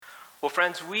Well,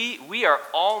 friends, we are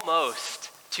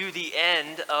almost to the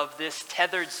end of this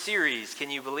Tethered series. Can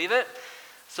you believe it?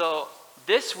 So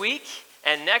this week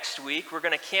and next week, we're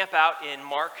going to camp out in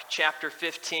Mark chapter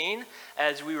 15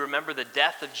 as we remember the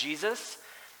death of Jesus.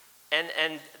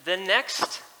 And the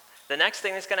next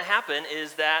thing that's going to happen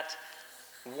is that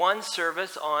one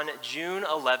service on June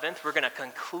 11th, we're going to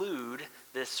conclude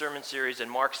this sermon series in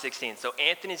Mark 16. So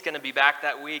Anthony's going to be back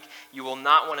that week. You will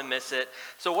not want to miss it.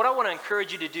 So what I want to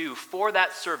encourage you to do for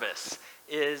that service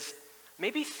is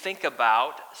maybe think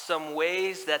about some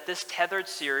ways that this Tethered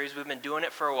series, we've been doing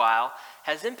it for a while,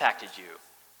 has impacted you.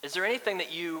 Is there anything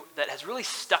that has really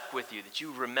stuck with you, that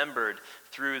you remembered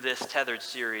through this Tethered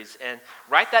series? And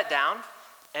write that down.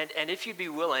 And if you'd be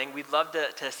willing, we'd love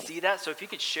to see that. So if you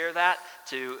could share that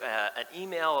to an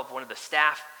email of one of the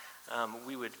staff,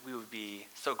 we would be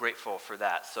so grateful for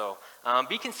that. So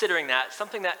be considering that,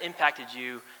 something that impacted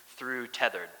you through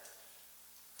Tethered.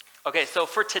 Okay, so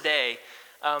for today,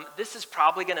 this is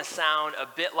probably going to sound a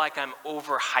bit like I'm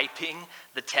overhyping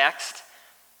the text.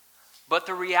 But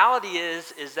the reality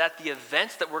is that the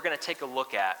events that we're going to take a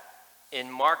look at in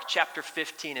Mark chapter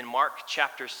 15 and Mark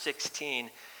chapter 16,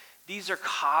 these are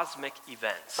cosmic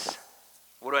events.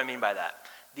 What do I mean by that?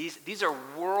 These are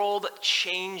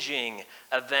world-changing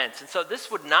events. And so this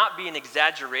would not be an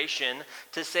exaggeration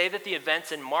to say that the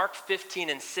events in Mark 15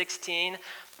 and 16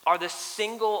 are the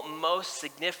single most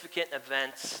significant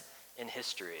events in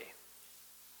history.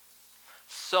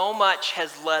 So much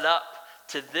has led up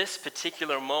to this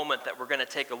particular moment that we're going to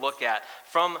take a look at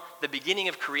from the beginning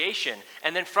of creation.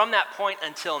 And then from that point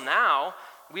until now,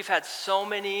 we've had so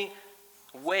many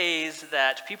ways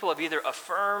that people have either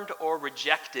affirmed or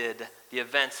rejected the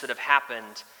events that have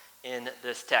happened in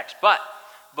this text. But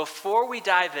before we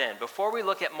dive in, before we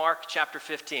look at Mark chapter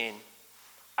 15,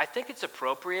 I think it's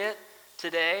appropriate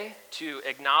today to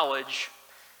acknowledge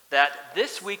that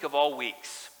this week of all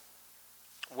weeks,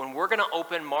 when we're going to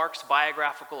open Mark's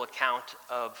biographical account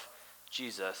of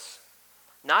Jesus,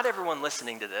 not everyone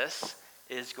listening to this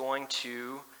is going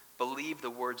to believe the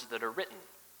words that are written.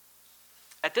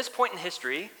 At this point in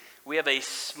history, we have a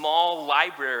small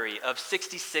library of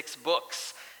 66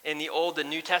 books in the Old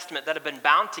and New Testament that have been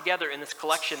bound together in this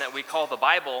collection that we call the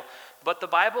Bible, but the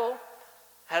Bible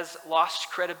has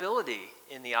lost credibility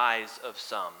in the eyes of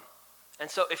some. And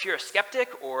so if you're a skeptic,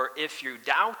 or if you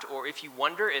doubt, or if you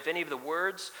wonder if any of the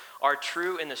words are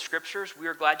true in the scriptures, we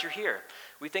are glad you're here.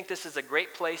 We think this is a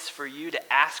great place for you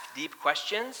to ask deep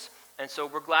questions. And so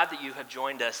we're glad that you have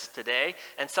joined us today.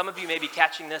 And some of you may be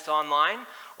catching this online,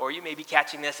 or you may be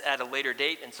catching this at a later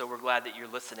date, and so we're glad that you're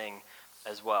listening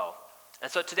as well.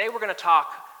 And so today we're going to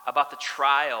talk about the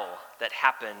trial that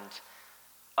happened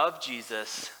of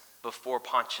Jesus before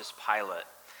Pontius Pilate.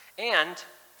 And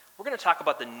we're going to talk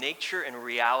about the nature and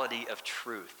reality of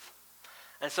truth.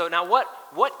 And so now what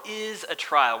is a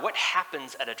trial? What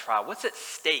happens at a trial? What's at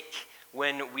stake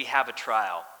when we have a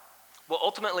trial? Well,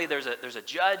 ultimately, there's a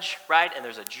judge, right? And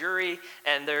there's a jury,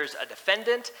 and there's a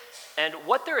defendant. And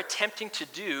what they're attempting to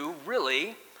do,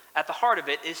 really, at the heart of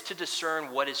it, is to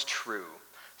discern what is true.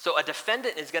 So a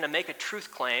defendant is going to make a truth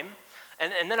claim,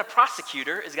 and then a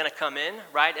prosecutor is going to come in,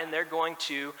 right? And they're going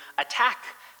to attack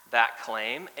that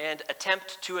claim and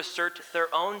attempt to assert their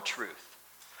own truth.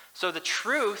 So the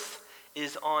truth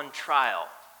is on trial,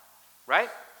 right?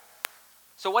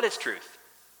 So what is truth?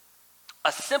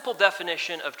 A simple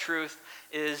definition of truth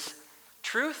is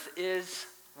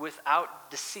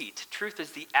without deceit. Truth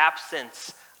is the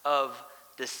absence of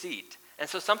deceit. And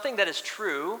so something that is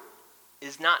true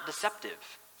is not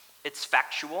deceptive. It's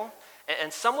factual.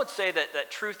 And some would say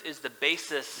that truth is the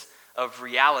basis of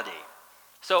reality.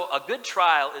 So a good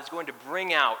trial is going to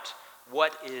bring out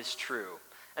what is true.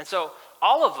 And so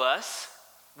all of us,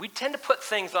 we tend to put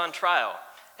things on trial.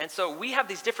 And so we have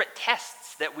these different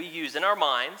tests that we use in our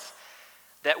minds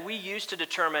that we use to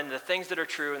determine the things that are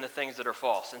true and the things that are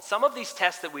false. And some of these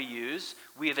tests that we use,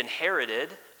 we have inherited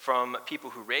from people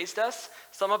who raised us.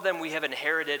 Some of them we have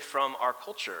inherited from our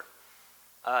culture.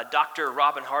 Dr.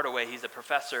 Robin Hardaway, he's a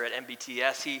professor at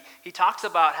MBTS, he talks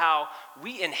about how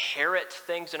we inherit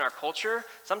things in our culture,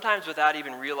 sometimes without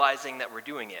even realizing that we're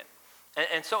doing it.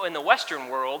 And so in the Western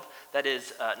world, that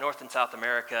is North and South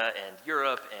America and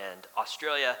Europe and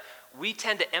Australia, we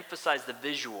tend to emphasize the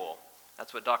visual.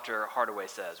 That's what Dr. Hardaway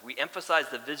says. We emphasize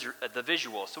the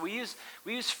visual. So we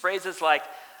use phrases like,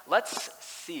 let's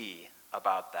see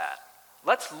about that.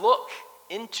 Let's look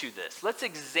into this. Let's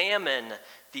examine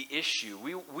the issue.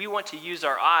 We want to use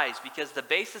our eyes because the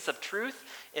basis of truth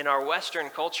in our Western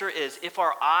culture is if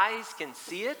our eyes can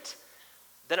see it,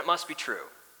 then it must be true.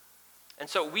 And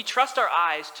so we trust our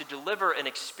eyes to deliver an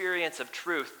experience of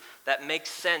truth that makes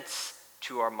sense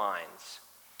to our minds.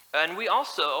 And we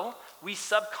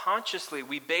subconsciously,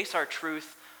 we base our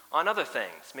truth on other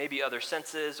things, maybe other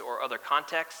senses or other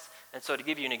contexts. And so to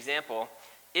give you an example,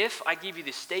 if I give you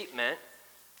the statement,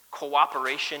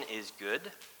 cooperation is good,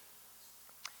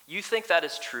 you think that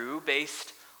is true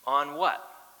based on what?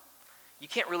 You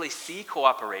can't really see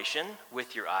cooperation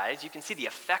with your eyes. You can see the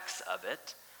effects of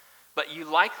it, but you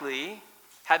likely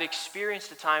have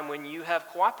experienced a time when you have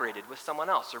cooperated with someone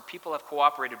else, or people have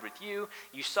cooperated with you.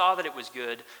 You saw that it was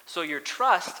good. So your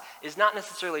trust is not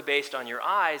necessarily based on your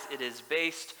eyes. It is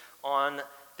based on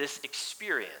this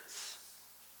experience.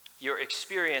 Your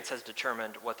experience has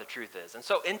determined what the truth is. And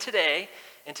so in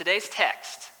today's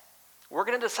text, we're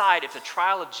going to decide if the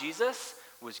trial of Jesus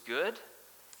was good.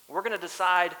 We're going to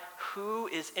decide who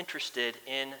is interested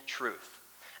in truth.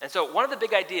 And so one of the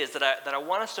big ideas that I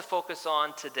want us to focus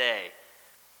on today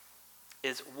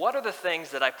is, what are the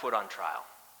things that I put on trial?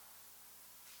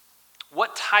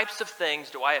 What types of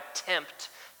things do I attempt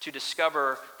to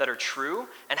discover that are true?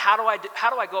 And how do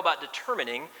I go about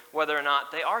determining whether or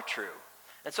not they are true?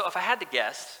 And so if I had to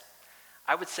guess,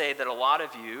 I would say that a lot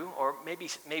of you, or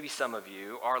maybe some of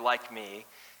you, are like me,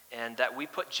 and that we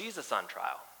put Jesus on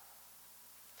trial.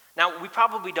 Now, we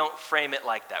probably don't frame it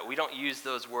like that. We don't use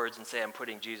those words and say, I'm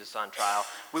putting Jesus on trial.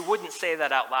 We wouldn't say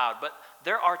that out loud, but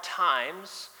there are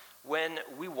times when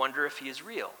we wonder if he is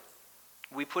real.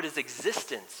 We put his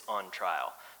existence on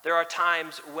trial. There are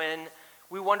times when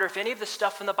we wonder if any of the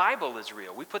stuff in the Bible is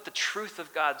real. We put the truth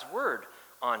of God's word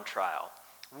on trial.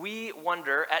 We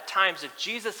wonder at times if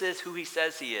Jesus is who he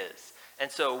says he is.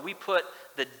 And so we put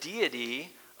the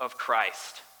deity of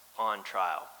Christ on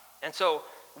trial. And so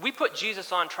we put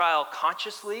Jesus on trial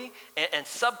consciously and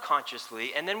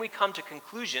subconsciously, and then we come to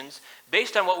conclusions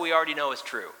based on what we already know is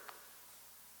true.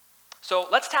 So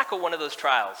let's tackle one of those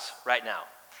trials right now.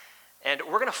 And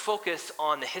we're going to focus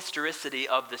on the historicity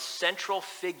of the central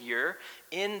figure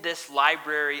in this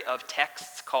library of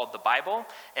texts called the Bible.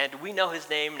 And we know his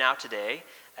name now today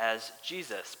as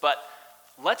Jesus. But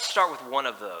let's start with one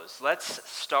of those. Let's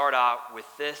start out with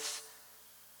this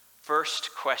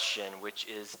first question, which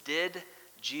is, did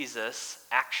Jesus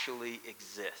actually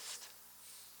exist?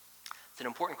 It's an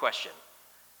important question,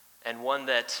 and one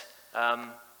that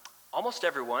almost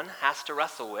everyone has to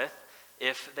wrestle with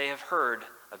if they have heard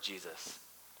of Jesus.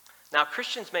 Now,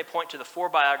 Christians may point to the 4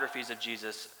 biographies of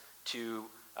Jesus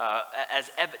as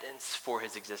evidence for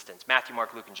his existence: Matthew,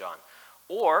 Mark, Luke, and John.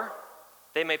 Or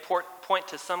they may point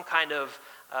to some kind of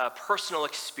personal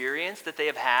experience that they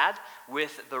have had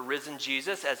with the risen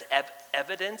Jesus as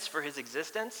evidence for his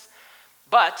existence.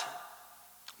 But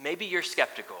maybe you're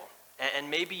skeptical, and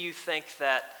maybe you think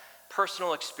that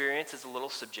personal experience is a little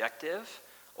subjective,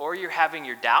 or you're having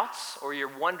your doubts, or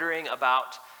you're wondering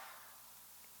about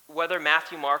whether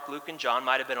Matthew, Mark, Luke, and John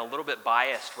might have been a little bit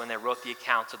biased when they wrote the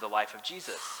accounts of the life of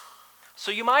Jesus. So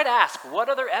you might ask, what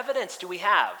other evidence do we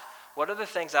have? What other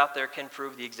things out there can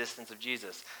prove the existence of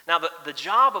Jesus? Now, the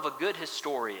job of a good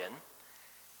historian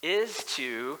is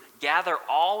to gather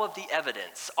all of the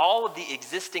evidence, all of the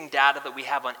existing data that we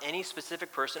have on any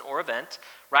specific person or event,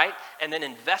 right? And then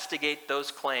investigate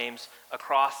those claims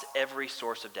across every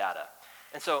source of data.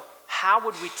 And so how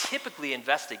would we typically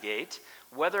investigate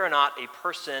whether or not a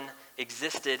person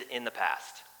existed in the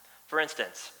past? For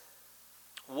instance,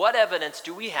 what evidence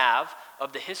do we have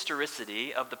of the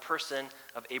historicity of the person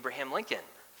of Abraham Lincoln,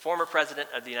 former president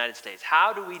of the United States?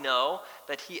 How do we know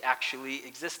that he actually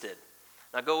existed?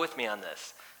 Now go with me on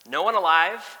this. No one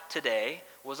alive today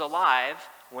was alive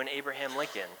when Abraham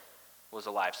Lincoln was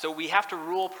alive. So we have to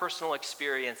rule personal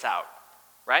experience out,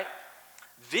 right?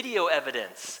 Video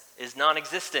evidence is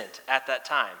non-existent at that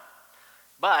time.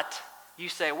 But you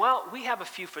say, well, we have a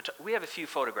few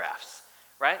photographs,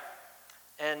 right?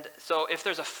 And so if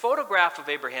there's a photograph of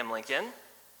Abraham Lincoln,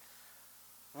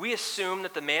 we assume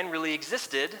that the man really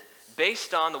existed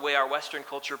based on the way our Western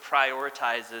culture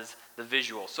prioritizes the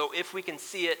visual. So if we can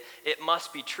see it, it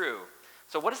must be true.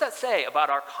 So what does that say about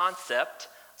our concept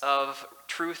of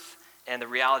truth and the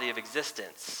reality of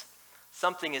existence?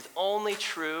 Something is only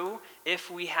true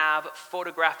if we have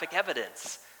photographic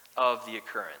evidence of the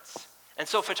occurrence. And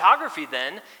so photography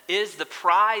then is the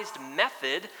prized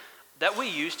method that we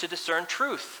use to discern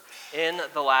truth in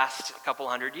the last couple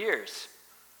hundred years.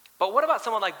 But what about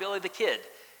someone like Billy the Kid?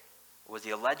 Was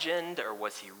he a legend or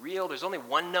was he real? There's only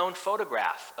one known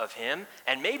photograph of him,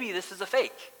 and maybe this is a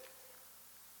fake.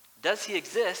 Does he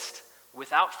exist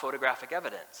without photographic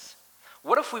evidence?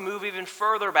 What if we move even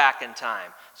further back in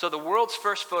time? So the world's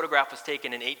first photograph was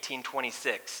taken in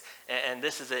 1826, and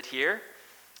this is it here.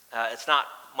 It's not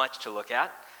much to look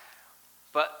at.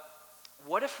 But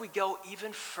what if we go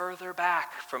even further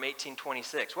back from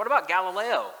 1826? What about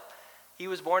Galileo? He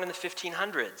was born in the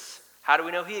 1500s. How do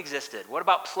we know he existed? What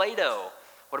about Plato?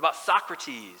 What about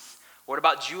Socrates? What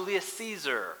about Julius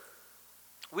Caesar?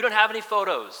 We don't have any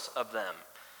photos of them.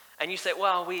 And you say,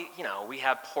 well, we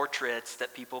have portraits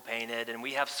that people painted, and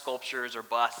we have sculptures or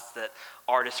busts that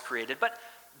artists created, but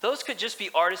those could just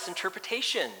be artists'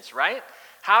 interpretations, right?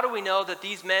 How do we know that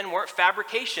these men weren't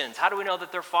fabrications? How do we know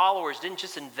that their followers didn't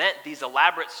just invent these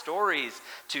elaborate stories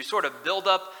to sort of build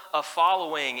up a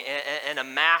following and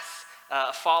amass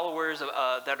followers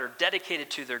that are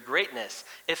dedicated to their greatness?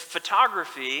 If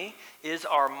photography is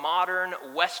our modern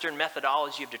Western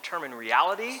methodology of determining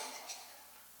reality,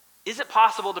 is it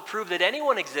possible to prove that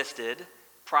anyone existed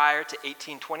prior to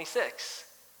 1826?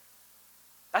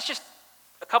 That's just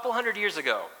a couple hundred years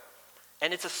ago.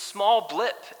 And it's a small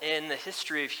blip in the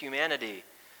history of humanity.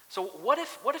 So what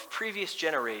if previous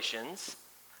generations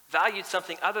valued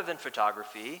something other than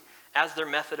photography as their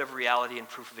method of reality and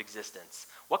proof of existence?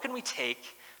 What can we take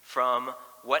from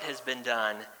what has been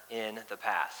done in the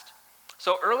past?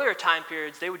 So earlier time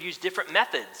periods, they would use different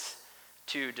methods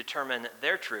to determine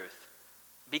their truth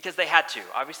because they had to.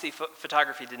 Obviously,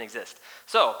 photography didn't exist.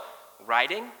 So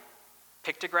writing,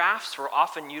 pictographs were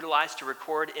often utilized to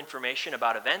record information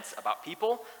about events, about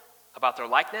people, about their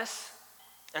likeness.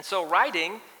 And so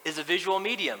writing is a visual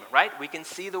medium, right? We can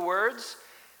see the words.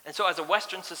 And so as a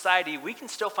Western society, we can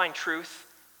still find truth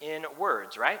in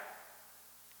words, right?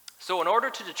 So in order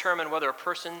to determine whether a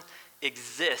person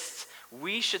exists,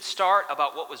 we should start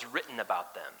about what was written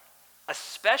about them,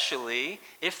 especially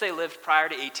if they lived prior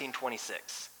to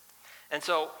 1826. And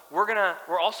so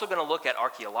we're also going to look at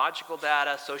archaeological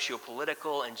data,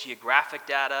 socio-political and geographic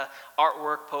data,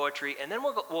 artwork, poetry, and then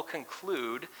we'll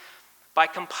conclude by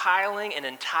compiling an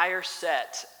entire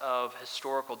set of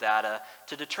historical data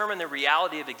to determine the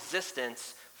reality of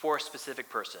existence for a specific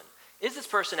person. Is this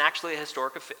person actually a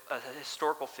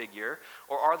historical figure,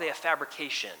 or are they a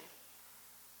fabrication?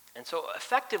 And so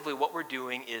effectively what we're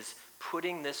doing is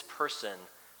putting this person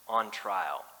on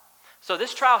trial. So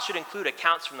this trial should include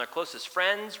accounts from their closest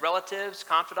friends, relatives,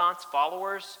 confidants,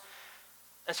 followers.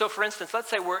 And so, for instance, let's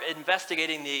say we're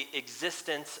investigating the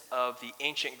existence of the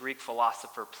ancient Greek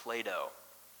philosopher Plato.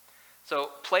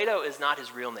 So Plato is not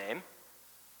his real name.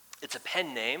 It's a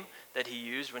pen name that he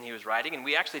used when he was writing, and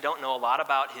we actually don't know a lot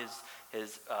about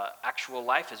his actual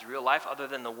life, his real life, other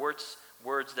than the words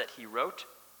that he wrote.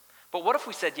 But what if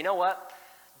we said, you know what?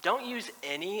 Don't use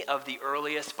any of the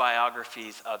earliest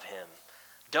biographies of him.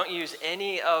 Don't use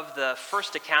any of the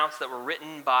first accounts that were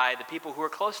written by the people who were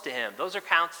close to him. Those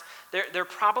accounts, they're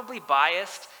probably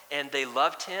biased, and they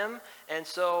loved him, and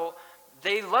so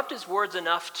they loved his words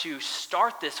enough to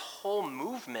start this whole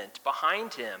movement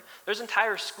behind him. There's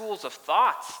entire schools of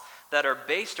thoughts that are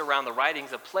based around the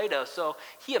writings of Plato, so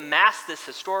he amassed this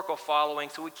historical following,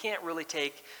 so we can't really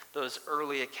take those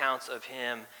early accounts of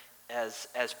him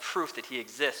as proof that he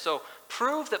exists. So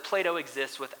prove that Plato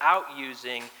exists without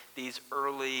using these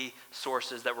early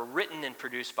sources that were written and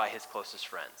produced by his closest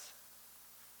friends.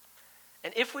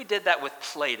 And if we did that with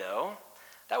Plato,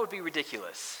 that would be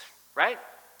ridiculous, right?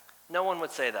 No one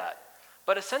would say that.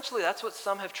 But essentially, that's what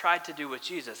some have tried to do with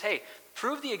Jesus. Hey,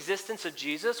 prove the existence of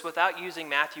Jesus without using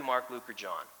Matthew, Mark, Luke, or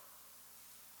John.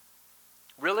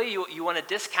 Really? You want to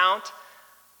discount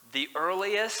the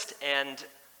earliest and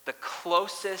the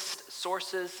closest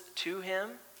sources to him?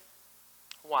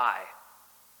 Why?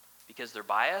 Because they're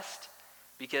biased?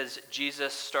 Because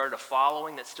Jesus started a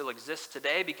following that still exists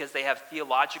today? Because they have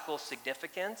theological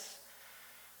significance?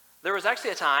 There was actually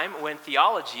a time when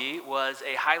theology was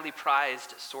a highly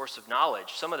prized source of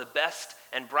knowledge. Some of the best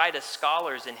and brightest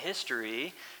scholars in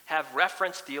history have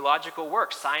referenced theological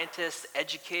works, scientists,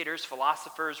 educators,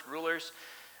 philosophers, rulers.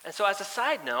 And so as a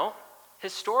side note,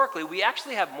 historically, we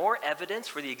actually have more evidence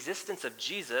for the existence of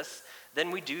Jesus than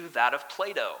we do that of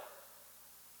Plato.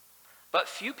 But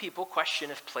few people question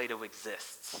if Plato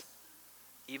exists,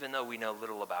 even though we know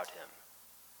little about him.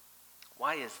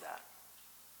 Why is that?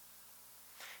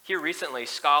 Here recently,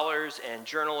 scholars and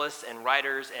journalists and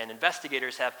writers and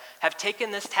investigators have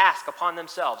taken this task upon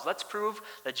themselves. Let's prove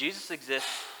that Jesus exists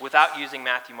without using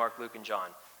Matthew, Mark, Luke, and John.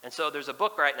 And so there's a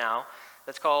book right now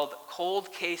that's called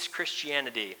Cold Case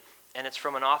Christianity, and it's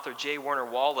from an author, J. Warner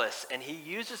Wallace, and he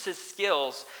uses his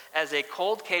skills as a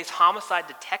cold case homicide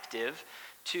detective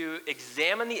to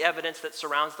examine the evidence that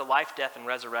surrounds the life, death, and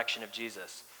resurrection of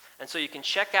Jesus. And so you can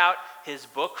check out his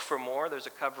book for more. There's a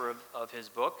cover of his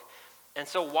book. And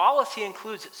so Wallace, he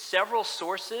includes several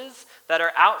sources that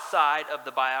are outside of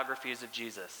the biographies of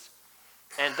Jesus.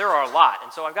 And there are a lot.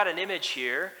 And so I've got an image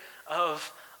here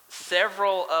of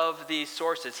several of these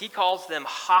sources, he calls them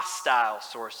hostile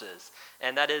sources,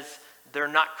 and that is, they're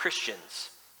not Christians.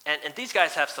 And these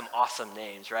guys have some awesome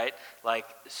names, right? Like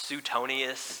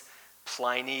Suetonius,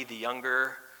 Pliny the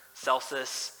Younger,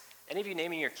 Celsus. Any of you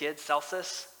naming your kids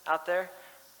Celsus out there?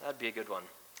 That'd be a good one.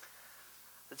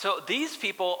 So these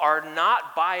people are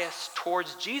not biased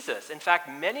towards Jesus. In fact,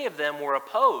 many of them were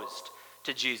opposed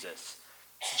to Jesus.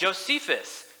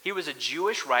 Josephus, he was a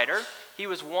Jewish writer. He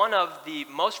was one of the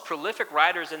most prolific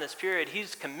writers in this period.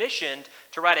 He's commissioned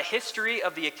to write a history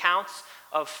of the accounts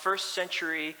of first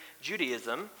century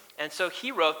Judaism. And so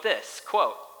he wrote this,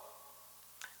 quote,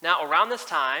 "Now around this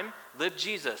time lived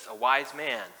Jesus, a wise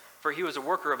man, for he was a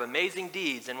worker of amazing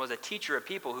deeds and was a teacher of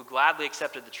people who gladly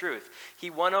accepted the truth. He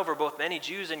won over both many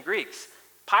Jews and Greeks.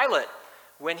 Pilate,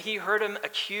 when he heard him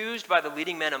accused by the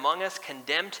leading men among us,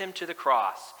 condemned him to the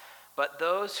cross. But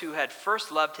those who had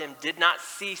first loved him did not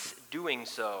cease doing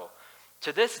so.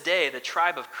 To this day, the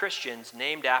tribe of Christians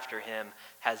named after him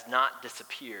has not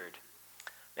disappeared."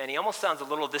 Man, he almost sounds a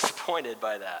little disappointed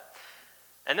by that.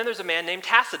 And then there's a man named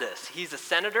Tacitus. He's a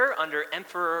senator under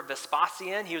Emperor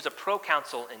Vespasian. He was a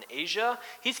proconsul in Asia.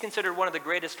 He's considered one of the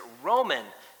greatest Roman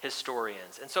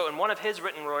historians. And so in one of his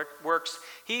written works,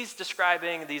 he's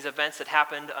describing these events that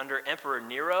happened under Emperor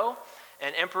Nero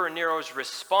and Emperor Nero's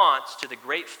response to the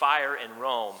Great Fire in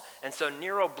Rome. And so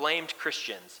Nero blamed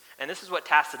Christians. And this is what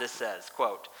Tacitus says,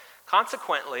 quote,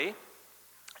 "Consequently,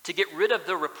 to get rid of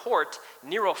the report,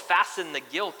 Nero fastened the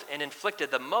guilt and inflicted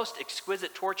the most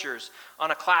exquisite tortures on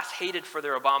a class hated for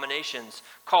their abominations,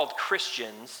 called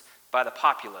Christians by the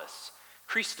populace.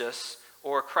 Christus,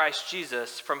 or Christ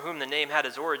Jesus, from whom the name had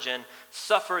its origin,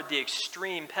 suffered the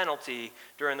extreme penalty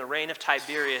during the reign of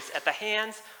Tiberius at the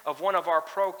hands of one of our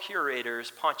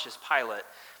procurators, Pontius Pilate.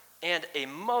 And a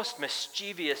most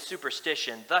mischievous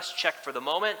superstition, thus checked for the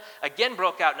moment, again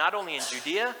broke out not only in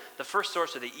Judea, the first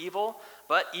source of the evil,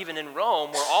 but even in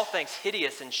Rome, where all things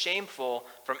hideous and shameful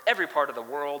from every part of the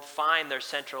world find their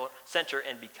center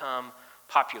and become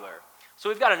popular." So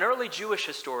we've got an early Jewish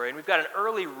historian, we've got an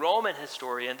early Roman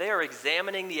historian. They are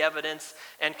examining the evidence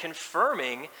and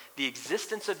confirming the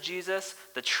existence of Jesus,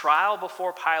 the trial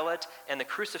before Pilate, and the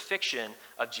crucifixion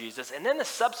of Jesus, and then the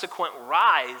subsequent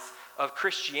rise of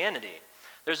Christianity.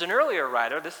 There's an earlier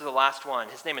writer, this is the last one,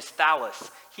 his name is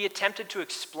Thallus. He attempted to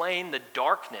explain the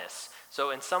darkness.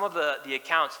 So in some of the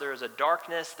accounts, there is a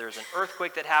darkness, there's an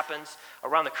earthquake that happens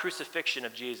around the crucifixion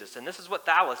of Jesus. And this is what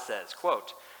Thallus says,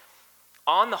 quote,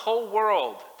 "On the whole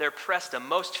world there pressed a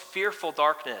most fearful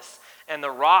darkness, and the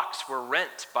rocks were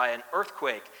rent by an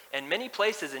earthquake, and many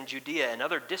places in Judea and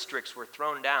other districts were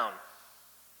thrown down."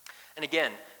 And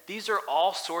again, these are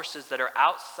all sources that are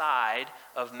outside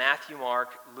of Matthew,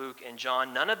 Mark, Luke, and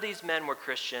John. None of these men were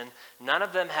Christian. None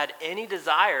of them had any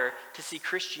desire to see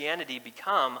Christianity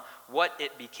become what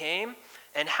it became.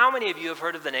 And how many of you have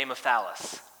heard of the name of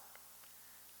Thallus?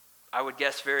 I would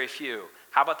guess very few.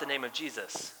 How about the name of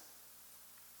Jesus?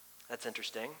 That's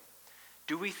interesting.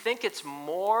 Do we think it's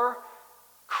more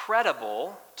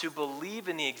credible to believe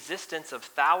in the existence of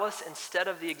Thallus instead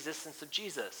of the existence of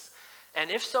Jesus? And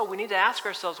if so, we need to ask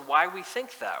ourselves why we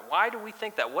think that. Why do we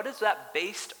think that? What is that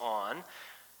based on?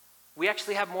 We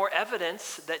actually have more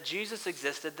evidence that Jesus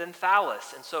existed than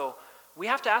Thallus. And so we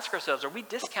have to ask ourselves, are we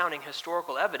discounting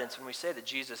historical evidence when we say that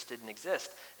Jesus didn't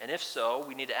exist? And if so,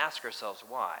 we need to ask ourselves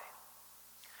why.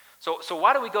 So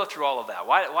why do we go through all of that?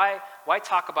 Why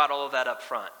talk about all of that up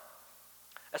front?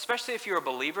 Especially if you're a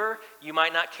believer, you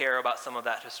might not care about some of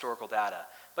that historical data.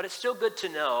 But it's still good to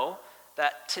know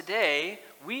that today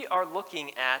we are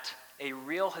looking at a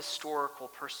real historical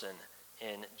person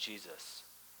in Jesus.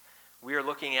 We are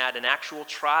looking at an actual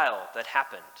trial that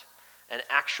happened, an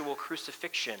actual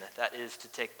crucifixion that is to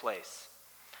take place.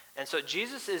 And so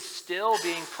Jesus is still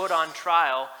being put on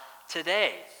trial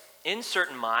today in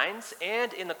certain minds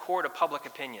and in the court of public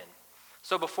opinion.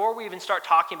 So before we even start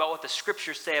talking about what the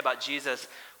scriptures say about Jesus,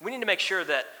 we need to make sure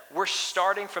that we're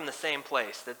starting from the same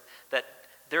place, that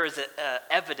there is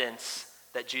evidence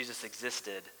that Jesus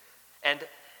existed. And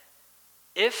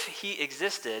if he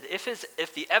existed,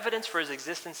 if the evidence for his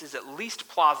existence is at least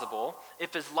plausible,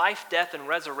 if his life, death, and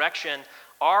resurrection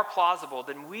are plausible,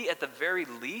 then we at the very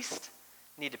least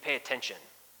need to pay attention.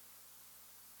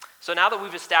 So now that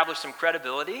we've established some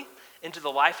credibility into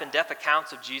the life and death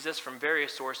accounts of Jesus from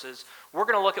various sources, we're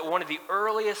going to look at one of the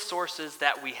earliest sources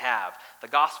that we have, the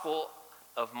Gospel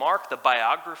of Mark. The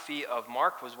biography of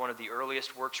Mark was one of the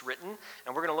earliest works written,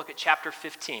 and we're going to look at chapter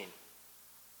 15.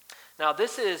 Now,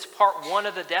 this is part 1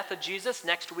 of the death of Jesus.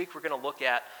 Next week, we're going to look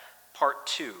at part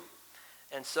 2.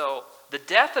 And so the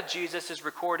death of Jesus is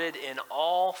recorded in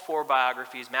all four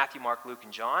biographies, Matthew, Mark, Luke,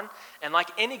 and John. And like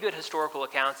any good historical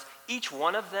accounts, each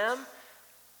one of them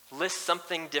lists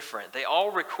something different. They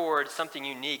all record something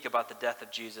unique about the death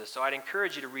of Jesus. So I'd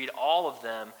encourage you to read all of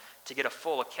them to get a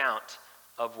full account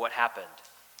of what happened.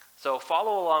 So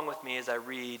follow along with me as I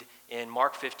read in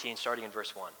Mark 15, starting in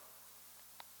verse 1.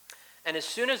 And as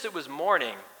soon as it was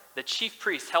morning, the chief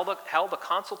priests held a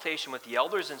consultation with the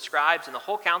elders and scribes and the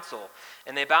whole council,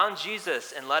 and they bound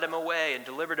Jesus and led him away and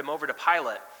delivered him over to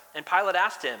Pilate. And Pilate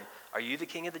asked him, "Are you the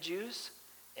king of the Jews?"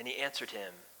 And he answered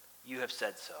him, "You have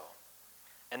said so."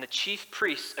 And the chief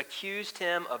priests accused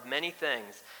him of many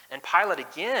things. And Pilate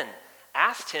again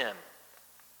asked him,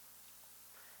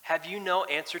 "Have you no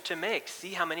answer to make?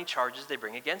 See how many charges they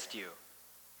bring against you."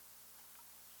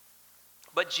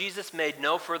 But Jesus made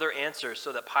no further answer,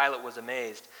 so that Pilate was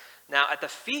amazed. Now at the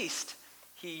feast,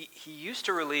 he used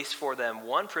to release for them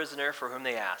one prisoner for whom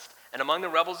they asked. And among the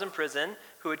rebels in prison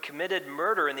who had committed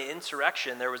murder in the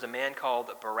insurrection, there was a man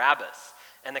called Barabbas.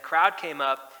 And the crowd came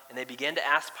up, and they began to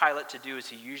ask Pilate to do as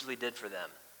he usually did for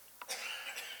them.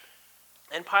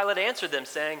 And Pilate answered them,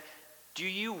 saying, "Do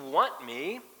you want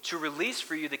me to release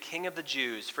for you the king of the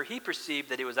Jews?" For he perceived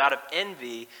that it was out of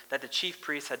envy that the chief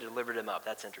priests had delivered him up.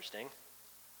 That's interesting.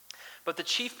 But the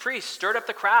chief priests stirred up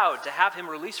the crowd to have him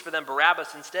release for them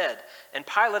Barabbas instead. And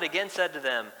Pilate again said to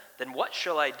them, "Then what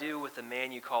shall I do with the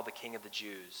man you call the king of the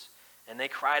Jews?" And they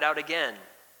cried out again,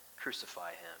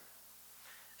 "Crucify him."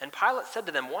 And Pilate said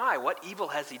to them, "Why? What evil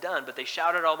has he done?" But they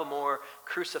shouted all the more,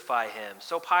 "Crucify him."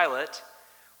 So Pilate,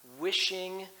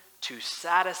 wishing to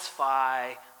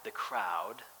satisfy the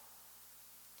crowd,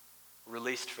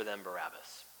 released for them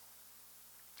Barabbas.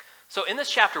 So in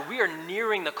this chapter, we are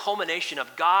nearing the culmination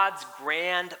of God's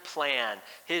grand plan,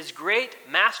 his great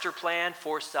master plan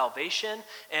for salvation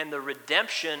and the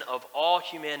redemption of all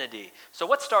humanity. So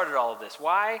what started all of this?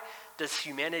 Why does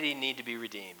humanity need to be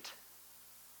redeemed?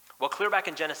 Well, clear back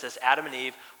in Genesis, Adam and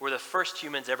Eve were the first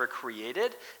humans ever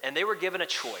created, and they were given a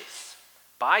choice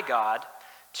by God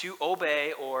to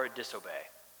obey or disobey.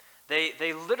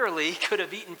 They literally could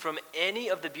have eaten from any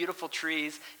of the beautiful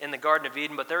trees in the Garden of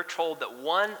Eden, but they're told that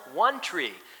one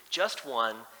tree, just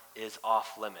one, is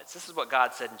off limits. This is what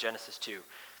God said in Genesis 2.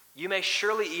 "You may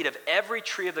surely eat of every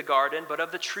tree of the garden, but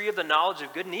of the tree of the knowledge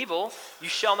of good and evil you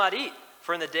shall not eat.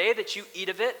 For in the day that you eat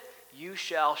of it, you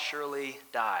shall surely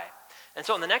die." And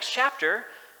so in the next chapter,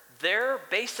 their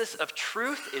basis of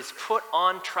truth is put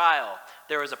on trial.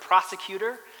 There is a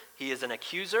prosecutor. He is an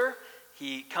accuser.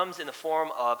 He comes in the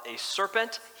form of a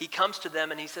serpent. He comes to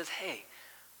them and he says, "Hey,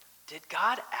 did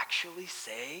God actually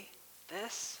say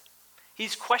this?"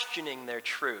 He's questioning their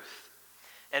truth.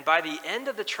 And by the end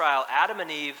of the trial, Adam and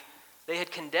Eve, they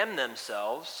had condemned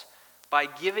themselves by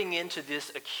giving into this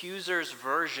accuser's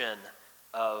version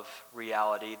of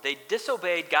reality. They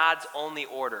disobeyed God's only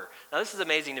order. Now this is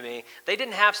amazing to me. They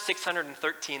didn't have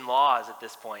 613 laws at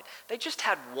this point. They just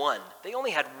had one. They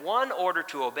only had one order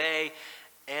to obey,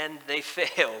 and they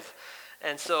failed.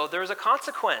 And so there's a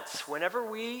consequence. Whenever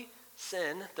we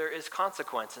sin, there is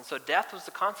consequence. And so death was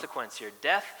the consequence here.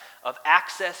 Death of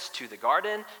access to the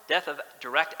garden, death of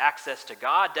direct access to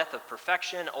God, death of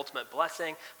perfection, ultimate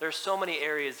blessing. There's so many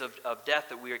areas of death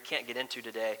that we can't get into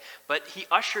today. But he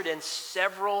ushered in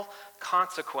several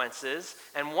consequences,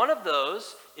 and one of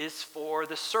those is for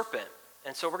the serpent.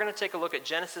 And so we're going to take a look at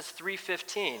Genesis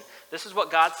 3:15. This is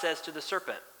what God says to the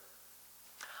serpent.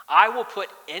 "I will put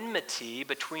enmity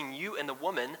between you and the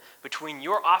woman, between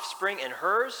your offspring and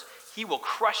hers. He will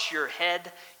crush your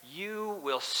head. You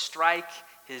will strike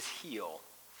his heel."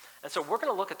 And so we're going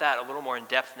to look at that a little more in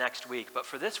depth next week. But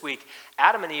for this week,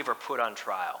 Adam and Eve are put on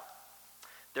trial.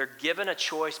 They're given a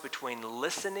choice between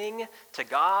listening to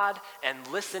God and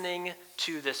listening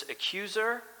to this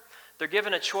accuser. They're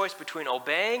given a choice between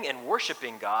obeying and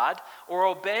worshiping God or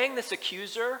obeying this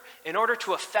accuser in order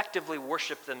to effectively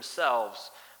worship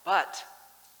themselves. But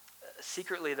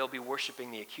secretly, they'll be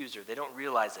worshiping the accuser. They don't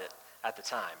realize it at the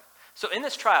time. So in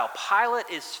this trial,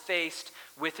 Pilate is faced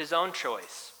with his own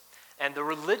choice. And the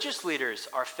religious leaders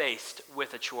are faced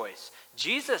with a choice.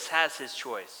 Jesus has his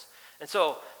choice. And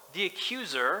so the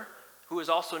accuser, who is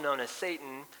also known as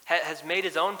Satan, has made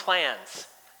his own plans.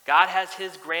 God has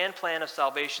his grand plan of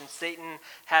salvation. Satan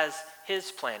has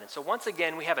his plan. And so once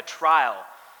again, we have a trial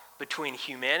between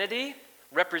humanity,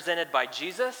 represented by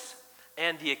Jesus,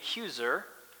 and the accuser,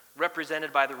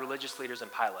 represented by the religious leaders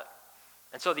and Pilate.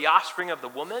 And so the offspring of the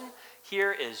woman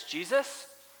here is Jesus.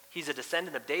 He's a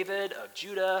descendant of David, of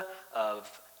Judah,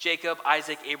 of Jacob,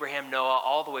 Isaac, Abraham, Noah,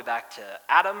 all the way back to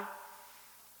Adam.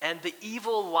 And the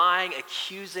evil, lying,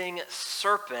 accusing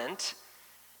serpent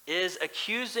is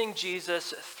accusing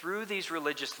Jesus through these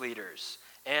religious leaders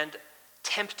and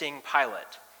tempting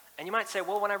Pilate. And you might say,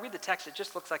 well, when I read the text, it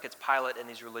just looks like it's Pilate and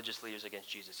these religious leaders against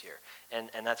Jesus here.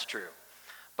 And that's true.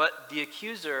 But the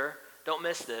accuser, don't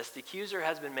miss this, the accuser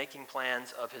has been making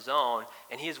plans of his own,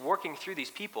 and he is working through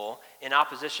these people in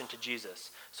opposition to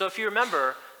Jesus. So if you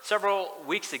remember, several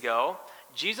weeks ago,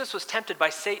 Jesus was tempted by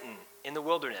Satan in the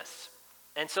wilderness.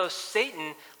 And so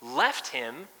Satan left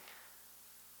him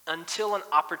until an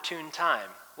opportune time.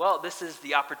 Well, this is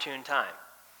the opportune time.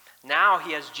 Now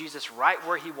he has Jesus right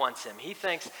where he wants him. He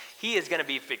thinks he is going to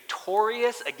be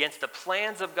victorious against the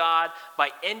plans of God by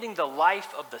ending the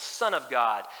life of the Son of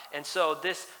God. And so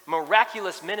this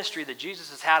miraculous ministry that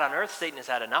Jesus has had on earth, Satan has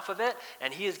had enough of it,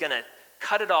 and he is going to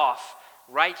cut it off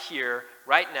right here,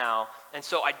 right now. And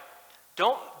so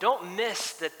don't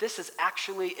miss that this is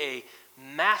actually a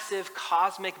massive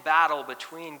cosmic battle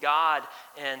between God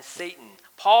and Satan.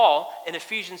 Paul in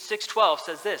Ephesians 6:12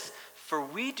 says this, "For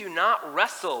we do not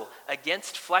wrestle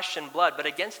against flesh and blood, but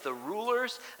against the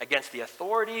rulers, against the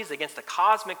authorities, against the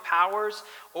cosmic powers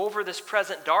over this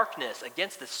present darkness,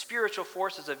 against the spiritual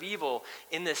forces of evil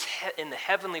in the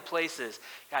heavenly places."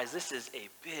 Guys, this is a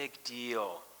big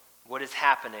deal, what is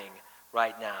happening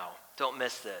right now. Don't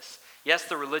miss this. Yes,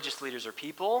 the religious leaders are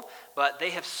people, but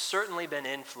they have certainly been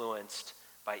influenced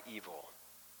by evil.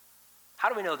 How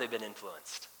do we know they've been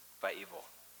influenced by evil?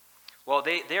 Well,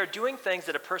 they are doing things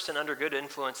that a person under good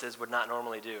influences would not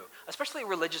normally do, especially a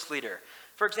religious leader.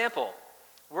 For example,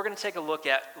 we're going to take a look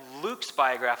at Luke's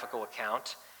biographical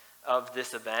account of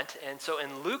this event. And so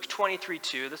in Luke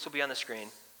 23:2, this will be on the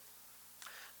screen,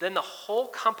 "Then the whole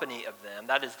company of them,"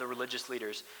 that is the religious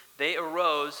leaders, "they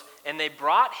arose and they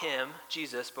brought him,"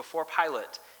 Jesus, "before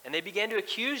Pilate. And they began to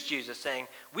accuse Jesus, saying,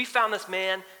 'We found this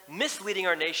man misleading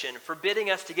our nation, forbidding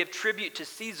us to give tribute to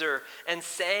Caesar, and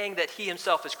saying that he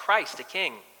himself is Christ, a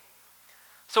king.'"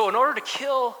 So in order to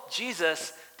kill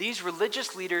Jesus, these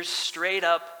religious leaders straight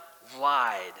up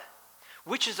lied,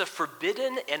 which is a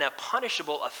forbidden and a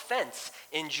punishable offense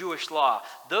in Jewish law.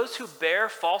 Those who bear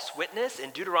false witness in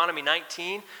Deuteronomy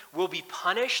 19 will be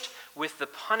punished with the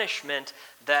punishment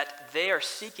that they are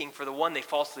seeking for the one they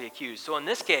falsely accuse. So in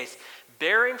this case,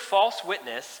 bearing false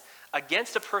witness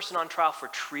against a person on trial for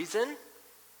treason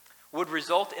would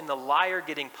result in the liar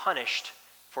getting punished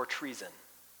for treason,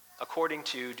 according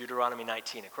to Deuteronomy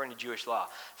 19, according to Jewish law.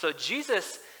 So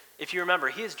Jesus, if you remember,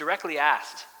 he is directly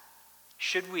asked,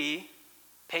 should we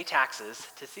pay taxes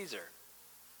to Caesar?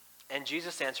 And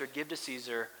Jesus answered, "Give to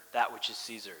Caesar that which is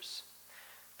Caesar's."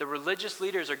 The religious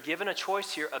leaders are given a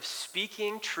choice here of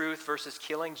speaking truth versus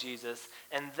killing Jesus,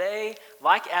 and they,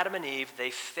 like Adam and Eve,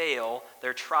 they fail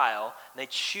their trial. And they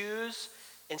choose,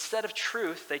 instead of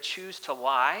truth, they choose to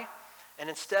lie, and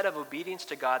instead of obedience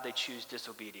to God, they choose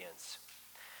disobedience.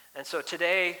 And so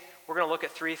today, we're going to look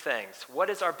at three things.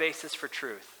 What is our basis for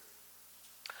truth?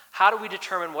 How do we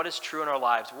determine what is true in our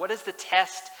lives? What is the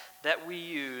test that we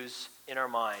use in our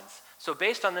minds? So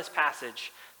based on this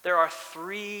passage, there are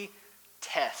three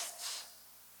tests,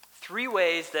 three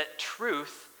ways that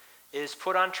truth is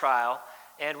put on trial,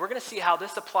 and we're going to see how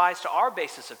this applies to our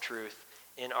basis of truth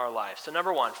in our lives. So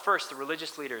number one, first, the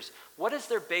religious leaders. What is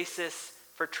their basis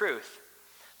for truth?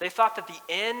 They thought that the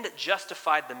end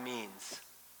justified the means.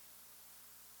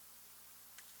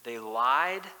 They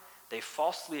lied. They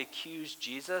falsely accused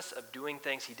Jesus of doing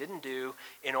things he didn't do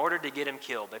in order to get him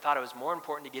killed. They thought it was more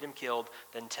important to get him killed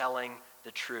than telling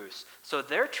the truth. So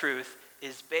their truth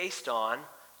is based on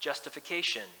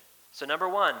justification. So number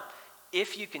one,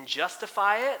 if you can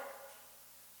justify it,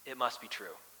 it must be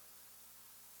true.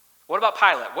 What about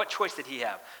Pilate? What choice did he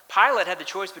have? Pilate had the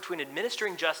choice between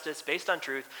administering justice based on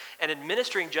truth and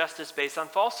administering justice based on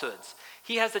falsehoods.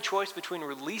 He has the choice between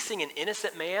releasing an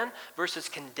innocent man versus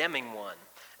condemning one.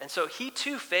 And so he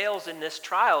too fails in this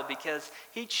trial because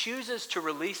he chooses to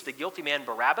release the guilty man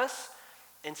Barabbas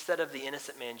instead of the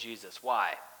innocent man Jesus.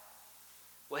 Why?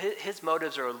 Well, his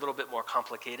motives are a little bit more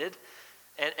complicated,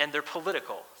 and they're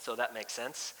political, so that makes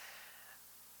sense.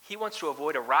 He wants to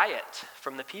avoid a riot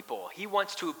from the people. He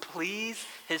wants to please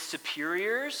his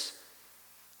superiors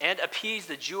and appease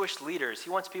the Jewish leaders. He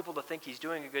wants people to think he's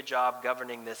doing a good job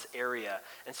governing this area.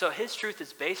 And so his truth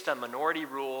is based on minority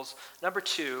rules. Number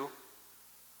two,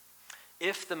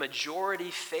 if the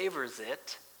majority favors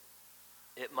it,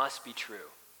 it must be true.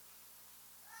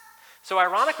 So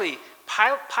ironically,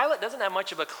 Pilate doesn't have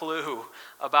much of a clue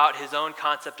about his own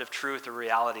concept of truth or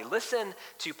reality. Listen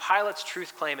to Pilate's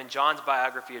truth claim in John's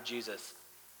biography of Jesus.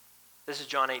 This is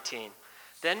John 18.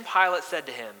 "Then Pilate said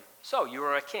to him, 'So you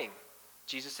are a king?'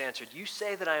 Jesus answered, 'You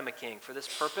say that I am a king. For this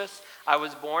purpose I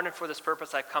was born, and for this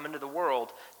purpose I've come into the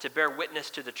world, to bear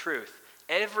witness to the truth.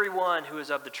 Everyone who is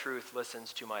of the truth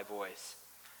listens to my voice."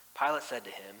 Pilate said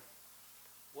to him,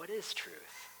 "What is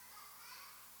truth?"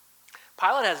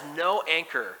 Pilate has no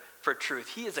anchor for truth.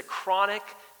 He is a chronic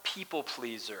people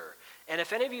pleaser. And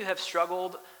if any of you have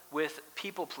struggled with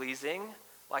people pleasing,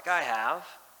 like I have,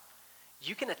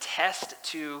 you can attest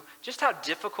to just how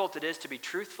difficult it is to be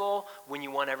truthful when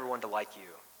you want everyone to like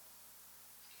you.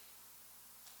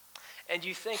 And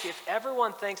you think, if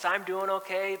everyone thinks I'm doing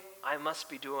okay, I must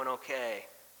be doing okay.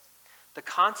 The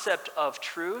concept of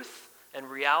truth and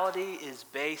reality is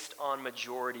based on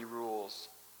majority rules.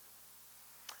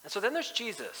 And so then there's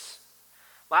Jesus.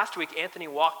 Last week, Anthony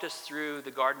walked us through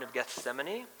the Garden of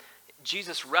Gethsemane.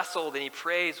 Jesus wrestled and he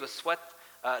prays with sweat,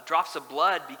 drops of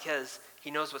blood, because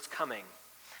he knows what's coming.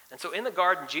 And so in the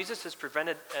garden, Jesus is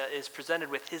presented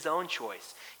with his own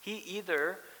choice. He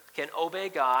either can obey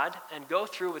God and go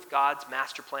through with God's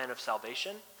master plan of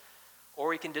salvation,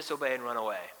 or he can disobey and run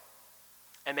away.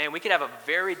 And man, we could have a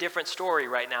very different story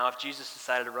right now if Jesus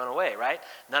decided to run away, right?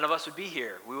 None of us would be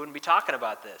here. We wouldn't be talking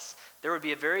about this. There would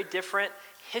be a very different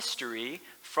history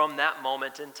from that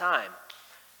moment in time.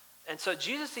 And so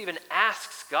Jesus even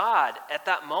asks God at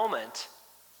that moment,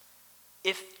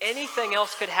 if anything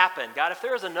else could happen, God, if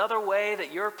there was another way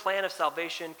that your plan of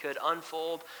salvation could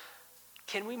unfold,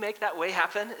 can we make that way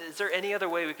happen? Is there any other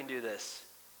way we can do this?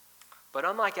 But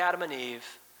unlike Adam and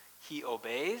Eve, he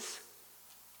obeys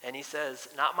and he says,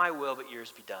 "Not my will, but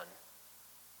yours be done."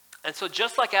 And so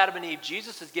just like Adam and Eve,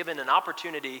 Jesus is given an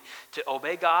opportunity to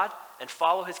obey God and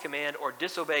follow his command, or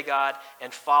disobey God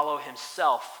and follow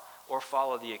himself or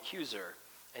follow the accuser.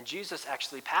 And Jesus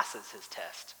actually passes his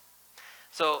test.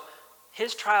 So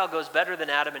his trial goes better than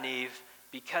Adam and Eve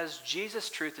because Jesus'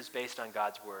 truth is based on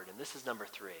God's word. And this is number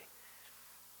 3.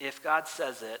 If God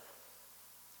says it,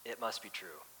 it must be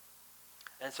true.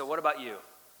 And so what about you?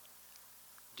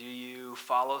 Do you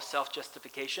follow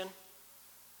self-justification?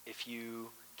 If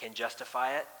you can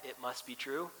justify it, it must be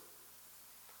true.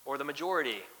 Or the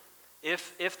majority?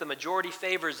 If the majority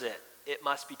favors it, it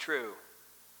must be true.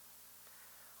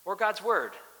 Or God's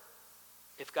word?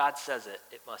 If God says it,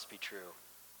 it must be true.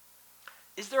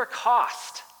 Is there a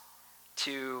cost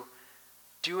to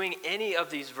doing any of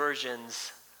these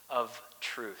versions of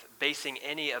truth, basing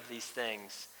any of these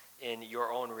things in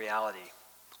your own reality?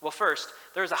 Well, first,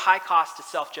 there's a high cost to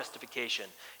self-justification.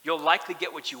 You'll likely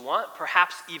get what you want,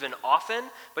 perhaps even often,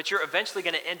 but you're eventually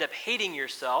going to end up hating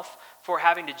yourself for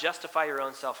having to justify your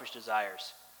own selfish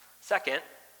desires. Second,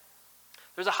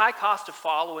 there's a high cost of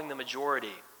following the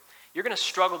majority. You're going to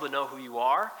struggle to know who you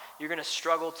are. You're going to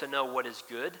struggle to know what is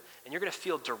good, and you're going to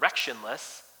feel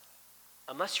directionless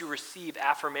unless you receive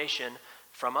affirmation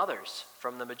from others,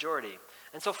 from the majority.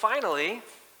 And so finally,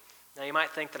 now you might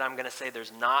think that I'm going to say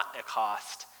there's not a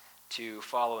cost to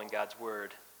following God's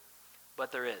word,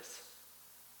 but there is.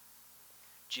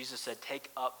 Jesus said, "Take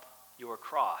up your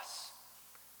cross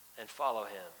and follow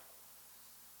him."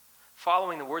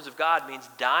 Following the words of God means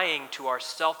dying to our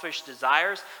selfish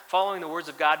desires. Following the words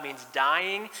of God means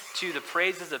dying to the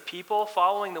praises of people.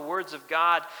 Following the words of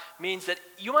God means that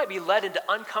you might be led into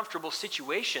uncomfortable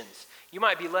situations. You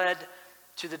might be led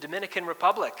to the Dominican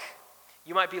Republic.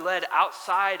 You might be led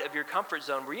outside of your comfort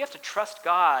zone where you have to trust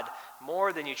God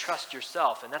more than you trust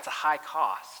yourself, and that's a high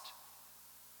cost.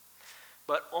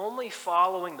 But only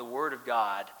following the word of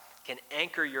God can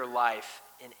anchor your life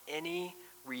in any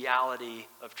reality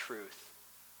of truth.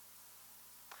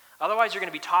 Otherwise, you're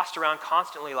going to be tossed around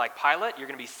constantly like Pilate. You're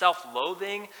going to be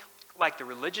self-loathing like the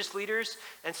religious leaders.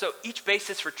 And so each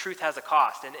basis for truth has a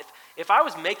cost. And if I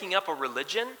was making up a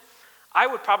religion, I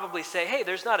would probably say, hey,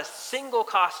 there's not a single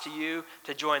cost to you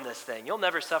to join this thing. You'll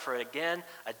never suffer it again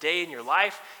a day in your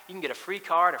life. You can get a free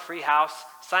car and a free house.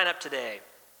 Sign up today.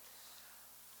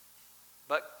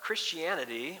 But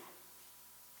Christianity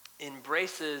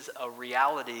embraces a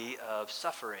reality of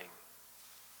suffering.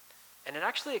 And it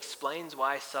actually explains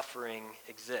why suffering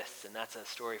exists, and that's a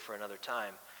story for another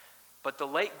time. But the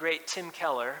late, great Tim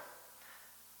Keller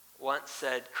once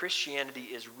said,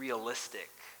 Christianity is realistic.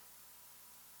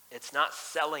 It's not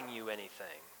selling you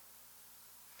anything.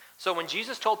 So when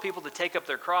Jesus told people to take up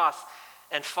their cross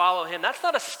and follow him, that's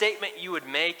not a statement you would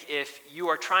make if you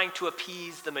are trying to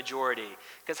appease the majority,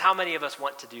 because how many of us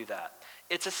want to do that?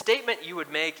 It's a statement you would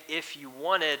make if you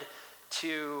wanted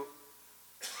to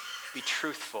be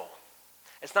truthful.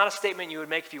 It's not a statement you would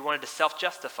make if you wanted to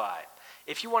self-justify.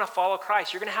 If you want to follow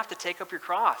Christ, you're going to have to take up your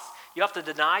cross. You have to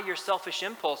deny your selfish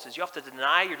impulses. You have to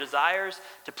deny your desires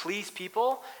to please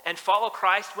people and follow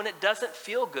Christ when it doesn't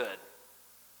feel good.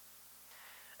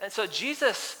 And so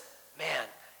Jesus, man,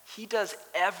 He does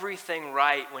everything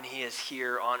right when he is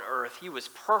here on earth. He was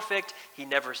perfect. He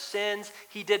never sins.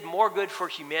 He did more good for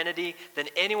humanity than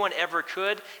anyone ever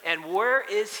could. And where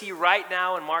is he right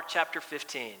now in Mark chapter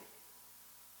 15?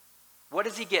 What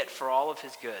does he get for all of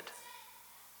his good?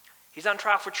 He's on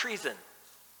trial for treason.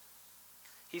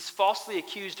 He's falsely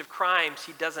accused of crimes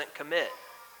he doesn't commit.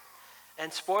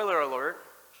 And spoiler alert,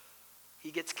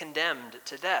 he gets condemned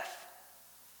to death.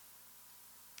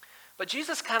 But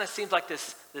Jesus kind of seems like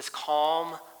this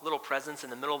calm little presence in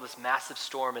the middle of this massive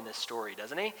storm in this story,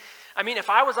 doesn't he? I mean, if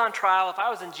I was on trial, if I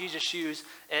was in Jesus' shoes,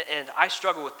 and I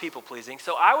struggle with people pleasing,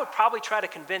 so I would probably try to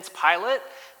convince Pilate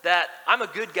that I'm a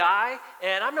good guy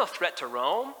and I'm no threat to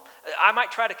Rome. I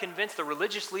might try to convince the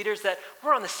religious leaders that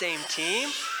we're on the same team.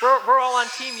 We're all on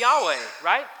Team Yahweh,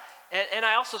 right? And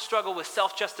I also struggle with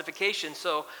self-justification,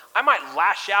 so I might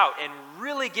lash out and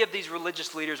really give these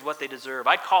religious leaders what they deserve.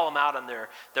 I'd call them out on their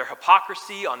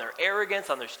hypocrisy, on their arrogance,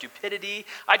 on their stupidity.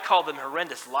 I'd call them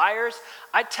horrendous liars.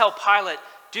 I'd tell Pilate,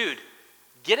 dude,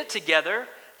 get it together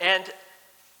and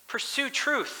pursue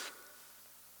truth.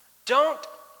 Don't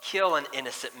kill an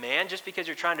innocent man just because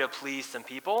you're trying to please some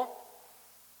people.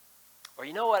 Or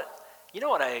you know what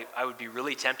I would be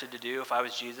really tempted to do if I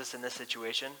was Jesus in this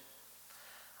situation?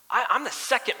 I'm the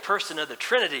second person of the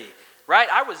Trinity, right?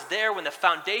 I was there when the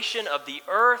foundation of the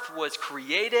earth was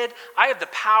created. I have the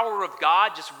power of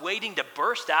God just waiting to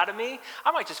burst out of me.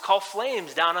 I might just call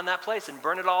flames down on that place and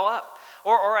burn it all up.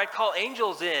 Or I'd call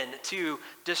angels in to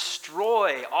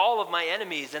destroy all of my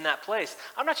enemies in that place.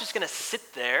 I'm not just going to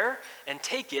sit there and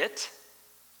take it.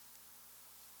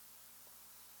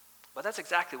 But that's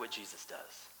exactly what Jesus does.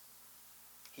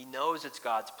 He knows it's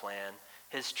God's plan.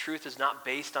 His truth is not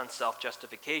based on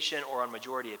self-justification or on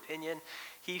majority opinion.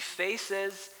 He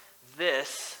faces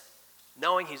this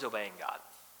knowing he's obeying God.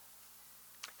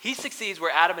 He succeeds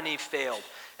where Adam and Eve failed.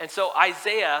 And so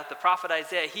Isaiah, the prophet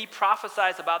Isaiah, he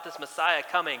prophesies about this Messiah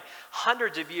coming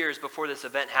hundreds of years before this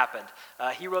event happened.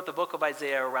 He wrote the book of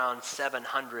Isaiah around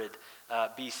 700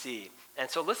 BC. And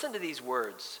so listen to these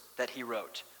words that he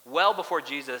wrote well before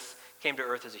Jesus came to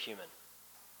earth as a human.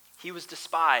 He was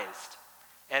despised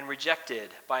and rejected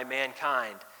by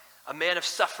mankind, a man of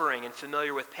suffering and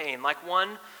familiar with pain. Like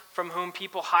one from whom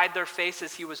people hide their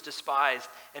faces, he was despised,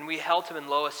 and we held him in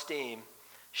low esteem.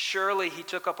 Surely he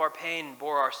took up our pain and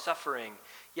bore our suffering,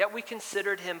 yet we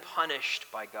considered him punished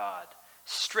by God,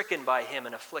 stricken by him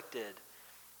and afflicted.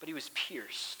 But he was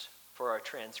pierced for our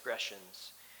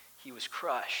transgressions. He was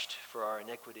crushed for our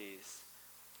iniquities.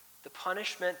 The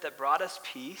punishment that brought us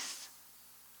peace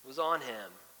was on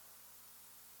him.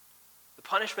 The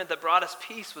punishment that brought us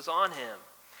peace was on him.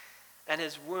 And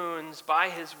by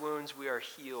his wounds we are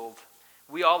healed.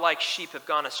 We all like sheep have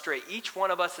gone astray. Each one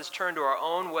of us has turned to our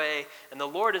own way, and the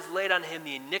Lord has laid on him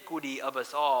the iniquity of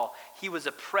us all. He was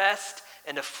oppressed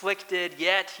and afflicted,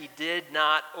 yet he did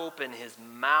not open his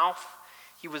mouth.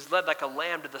 He was led like a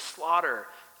lamb to the slaughter.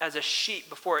 As a sheep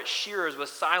before its shearers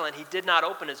was silent, he did not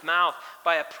open his mouth.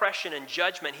 By oppression and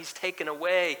judgment he's taken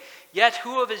away. Yet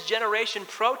who of his generation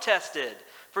protested?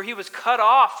 For he was cut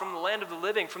off from the land of the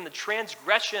living, from the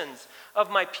transgressions of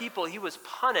my people. He was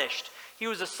punished. He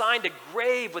was assigned a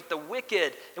grave with the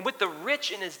wicked and with the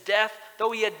rich in his death,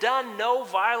 though he had done no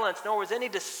violence, nor was any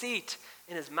deceit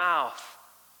in his mouth.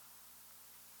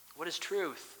 What is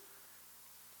truth?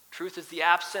 Truth is the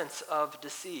absence of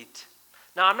deceit.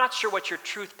 Now, I'm not sure what your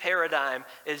truth paradigm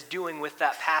is doing with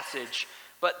that passage,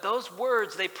 but those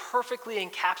words, they perfectly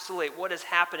encapsulate what is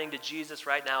happening to Jesus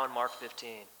right now in Mark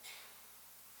 15.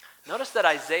 Notice that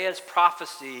Isaiah's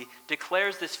prophecy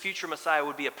declares this future Messiah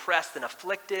would be oppressed and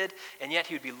afflicted, and yet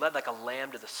he would be led like a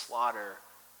lamb to the slaughter.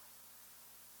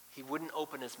 He wouldn't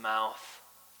open his mouth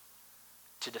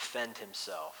to defend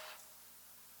himself.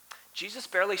 Jesus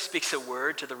barely speaks a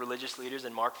word to the religious leaders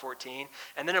in Mark 14,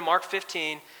 and then in Mark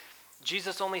 15,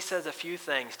 Jesus only says a few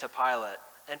things to Pilate.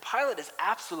 And Pilate is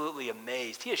absolutely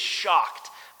amazed. He is shocked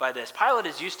by this. Pilate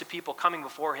is used to people coming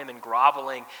before him and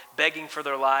groveling, begging for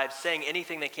their lives, saying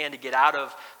anything they can to get out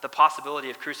of the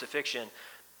possibility of crucifixion.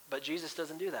 But Jesus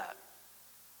doesn't do that.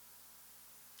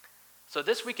 So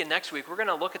this week and next week, we're going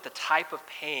to look at the types of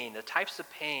pain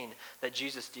that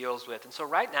Jesus deals with. And so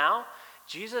right now,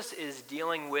 Jesus is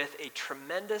dealing with a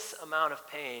tremendous amount of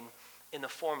pain in the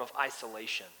form of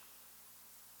isolation.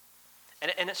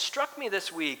 And it struck me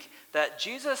this week that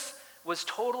Jesus was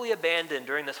totally abandoned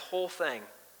during this whole thing.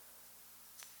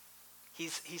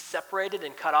 He's separated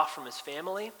and cut off from his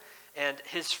family, and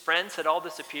his friends had all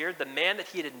disappeared. The man that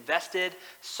he had invested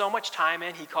so much time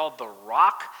in, he called the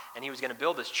Rock, and he was going to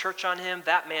build his church on him.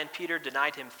 That man, Peter,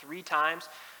 denied him 3 times.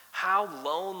 How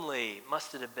lonely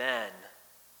must it have been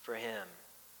for him?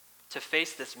 to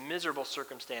face this miserable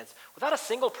circumstance without a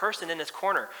single person in his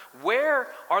corner. Where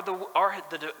are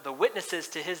the witnesses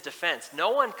to his defense?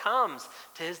 No one comes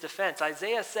to his defense.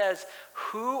 Isaiah says,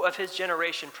 who of his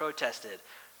generation protested?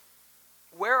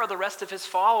 Where are the rest of his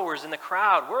followers in the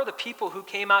crowd? Where are the people who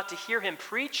came out to hear him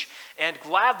preach and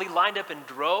gladly lined up in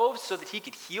droves so that he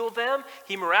could heal them?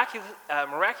 He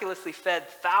miraculously fed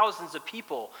thousands of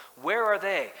people. Where are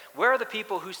they? Where are the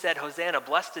people who said, Hosanna,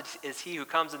 blessed is he who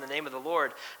comes in the name of the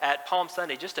Lord at Palm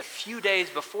Sunday, just a few days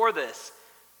before this?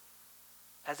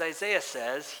 As Isaiah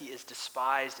says, he is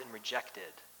despised and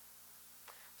rejected.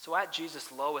 So at Jesus'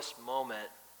 lowest moment,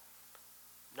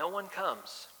 no one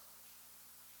comes.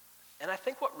 And I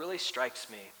think what really strikes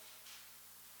me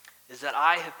is that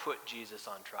I have put Jesus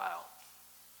on trial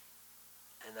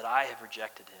and that I have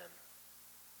rejected him.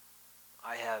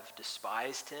 I have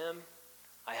despised him.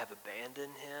 I have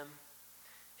abandoned him.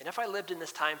 And if I lived in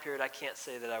this time period, I can't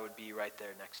say that I would be right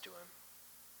there next to him.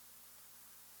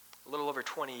 A little over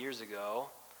 20 years ago,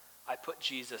 I put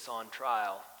Jesus on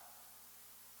trial.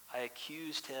 I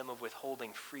accused him of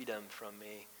withholding freedom from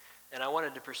me. And I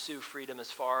wanted to pursue freedom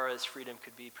as far as freedom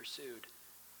could be pursued.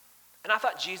 And I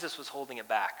thought Jesus was holding it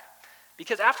back.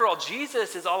 Because after all,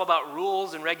 Jesus is all about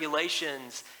rules and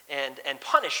regulations and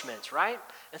punishments, right?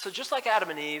 And so just like Adam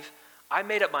and Eve, I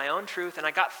made up my own truth and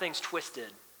I got things twisted.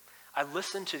 I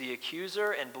listened to the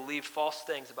accuser and believed false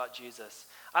things about Jesus.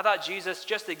 I thought Jesus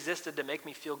just existed to make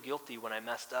me feel guilty when I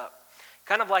messed up.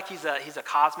 Kind of like he's a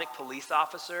cosmic police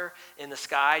officer in the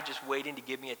sky just waiting to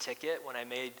give me a ticket when I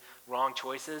made wrong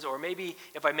choices. Or maybe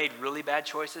if I made really bad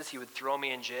choices, he would throw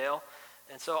me in jail.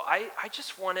 And so I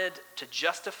just wanted to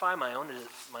justify my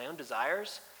own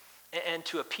desires and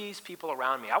to appease people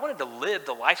around me. I wanted to live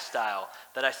the lifestyle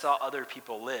that I saw other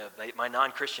people live, my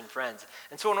non-Christian friends.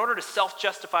 And so in order to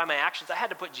self-justify my actions, I had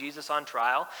to put Jesus on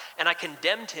trial, and I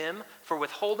condemned him for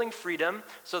withholding freedom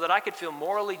so that I could feel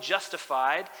morally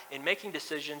justified in making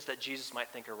decisions that Jesus might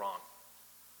think are wrong.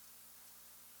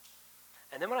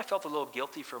 And then when I felt a little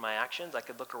guilty for my actions, I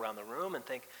could look around the room and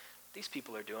think, these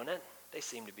people are doing it. They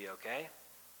seem to be okay.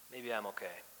 Maybe I'm okay.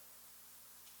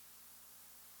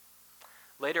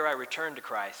 Later, I returned to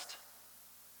Christ,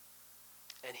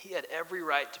 and he had every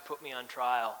right to put me on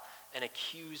trial and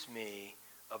accuse me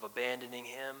of abandoning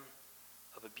him,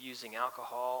 of abusing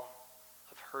alcohol,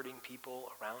 of hurting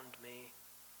people around me.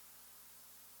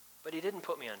 But he didn't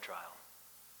put me on trial.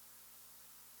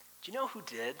 Do you know who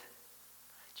did?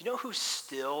 Do you know who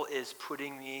still is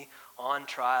putting me on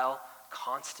trial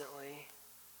constantly?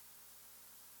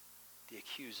 The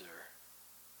accuser.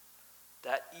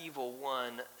 That evil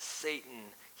one, Satan,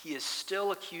 he is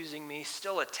still accusing me,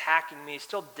 still attacking me,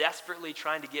 still desperately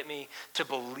trying to get me to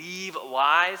believe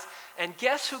lies. And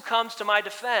guess who comes to my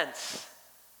defense?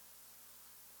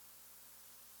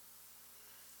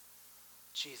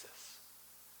 Jesus.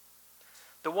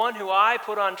 The one who I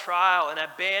put on trial and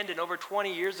abandoned over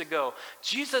 20 years ago.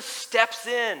 Jesus steps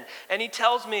in and he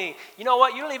tells me, you know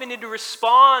what, you don't even need to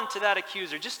respond to that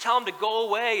accuser. Just tell him to go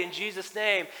away in Jesus'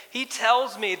 name. He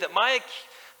tells me that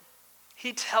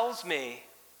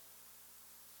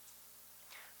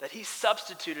he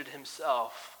substituted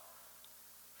himself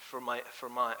for my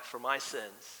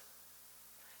sins.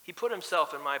 He put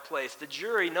himself in my place. The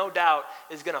jury, no doubt,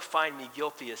 is going to find me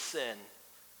guilty of sin.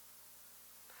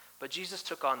 But Jesus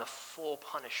took on the full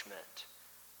punishment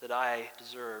that I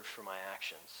deserved for my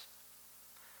actions.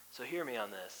 So hear me on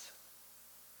this.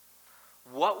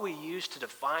 What we use to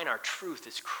define our truth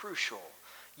is crucial.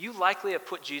 You likely have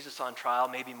put Jesus on trial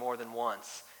maybe more than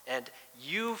once. And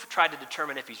you've tried to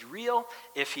determine if he's real,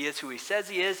 if he is who he says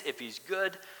he is, if he's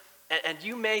good. And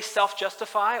you may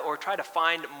self-justify or try to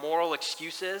find moral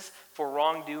excuses for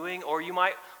wrongdoing, or you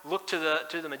might look to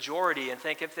the majority and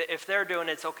think, if they're doing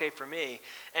it, it's okay for me.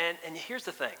 And here's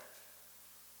the thing.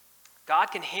 God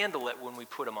can handle it when we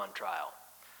put him on trial.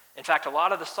 In fact, a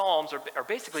lot of the Psalms are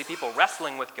basically people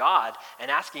wrestling with God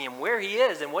and asking him where he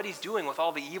is and what he's doing with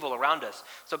all the evil around us.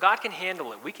 So God can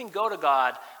handle it. We can go to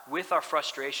God with our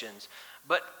frustrations,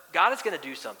 but God is going to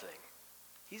do something.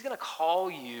 He's going to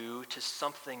call you to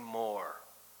something more.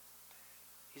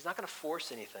 He's not going to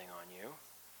force anything on you.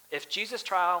 If Jesus'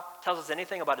 trial tells us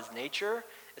anything about his nature,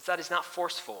 it's that he's not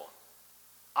forceful.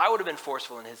 I would have been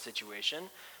forceful in his situation,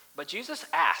 but Jesus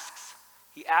asks.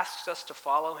 He asks us to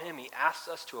follow him. He asks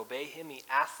us to obey him. He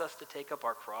asks us to take up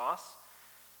our cross.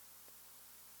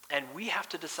 And we have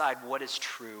to decide what is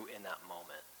true in that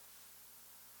moment.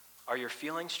 Are your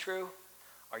feelings true?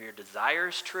 Are your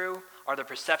desires true? Are the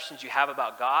perceptions you have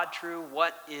about God true?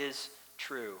 What is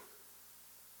true?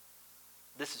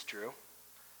 This is true.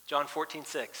 John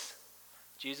 14:6.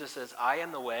 Jesus says, I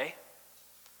am the way,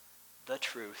 the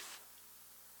truth,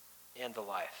 and the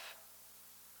life.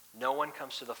 No one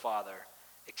comes to the Father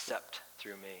except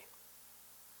through me.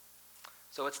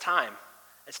 So it's time.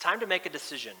 It's time to make a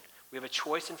decision. We have a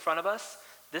choice in front of us.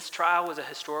 This trial was a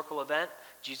historical event.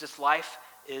 Jesus' life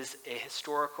is a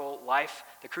historical life.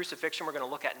 The crucifixion we're going to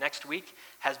look at next week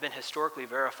has been historically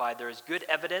verified. There is good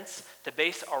evidence to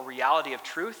base our reality of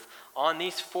truth on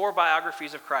these 4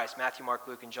 biographies of Christ, Matthew, Mark,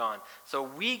 Luke, and John. So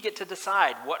we get to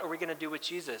decide, what are we going to do with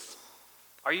Jesus?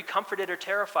 Are you comforted or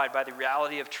terrified by the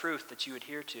reality of truth that you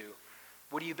adhere to?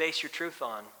 What do you base your truth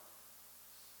on?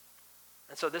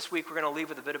 And so this week we're going to leave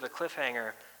with a bit of a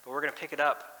cliffhanger, but we're going to pick it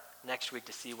up next week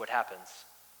to see what happens.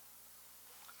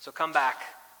 So come back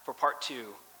for part 2, the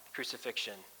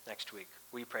crucifixion, next week.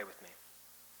 Will you pray with me?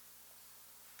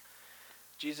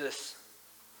 Jesus,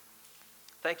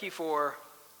 thank you for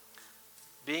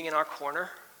being in our corner,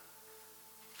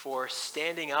 for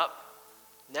standing up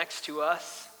next to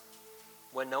us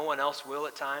when no one else will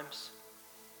at times,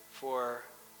 for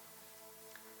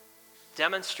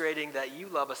demonstrating that you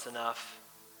love us enough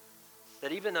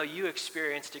that even though you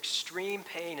experienced extreme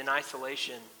pain and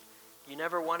isolation, you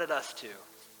never wanted us to.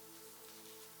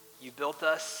 You built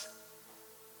us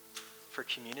for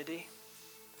community.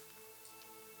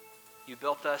 You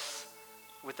built us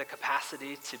with the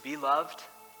capacity to be loved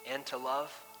and to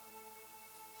love.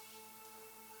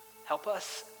 Help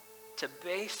us to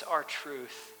base our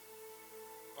truth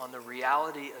on the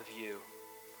reality of you,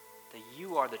 that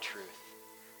you are the truth.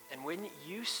 And when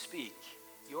you speak,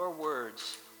 your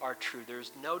words are true.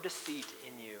 There's no deceit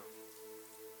in you.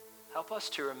 Help us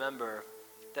to remember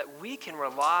that we can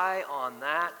rely on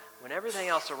that when everything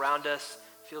else around us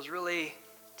feels really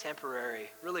temporary,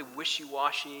 really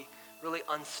wishy-washy, really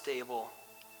unstable.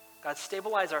 God,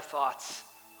 stabilize our thoughts,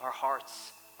 our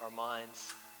hearts, our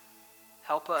minds.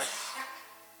 Help us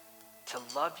to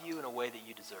love you in a way that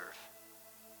you deserve.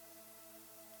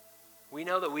 We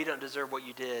know that we don't deserve what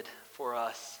you did for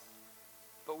us,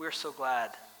 but we're so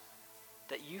glad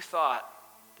that you thought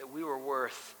that we were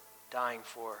worth dying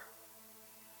for,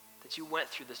 that you went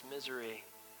through this misery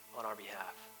on our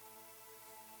behalf.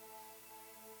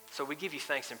 So we give you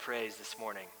thanks and praise this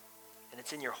morning, and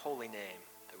it's in your holy name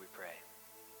that we pray.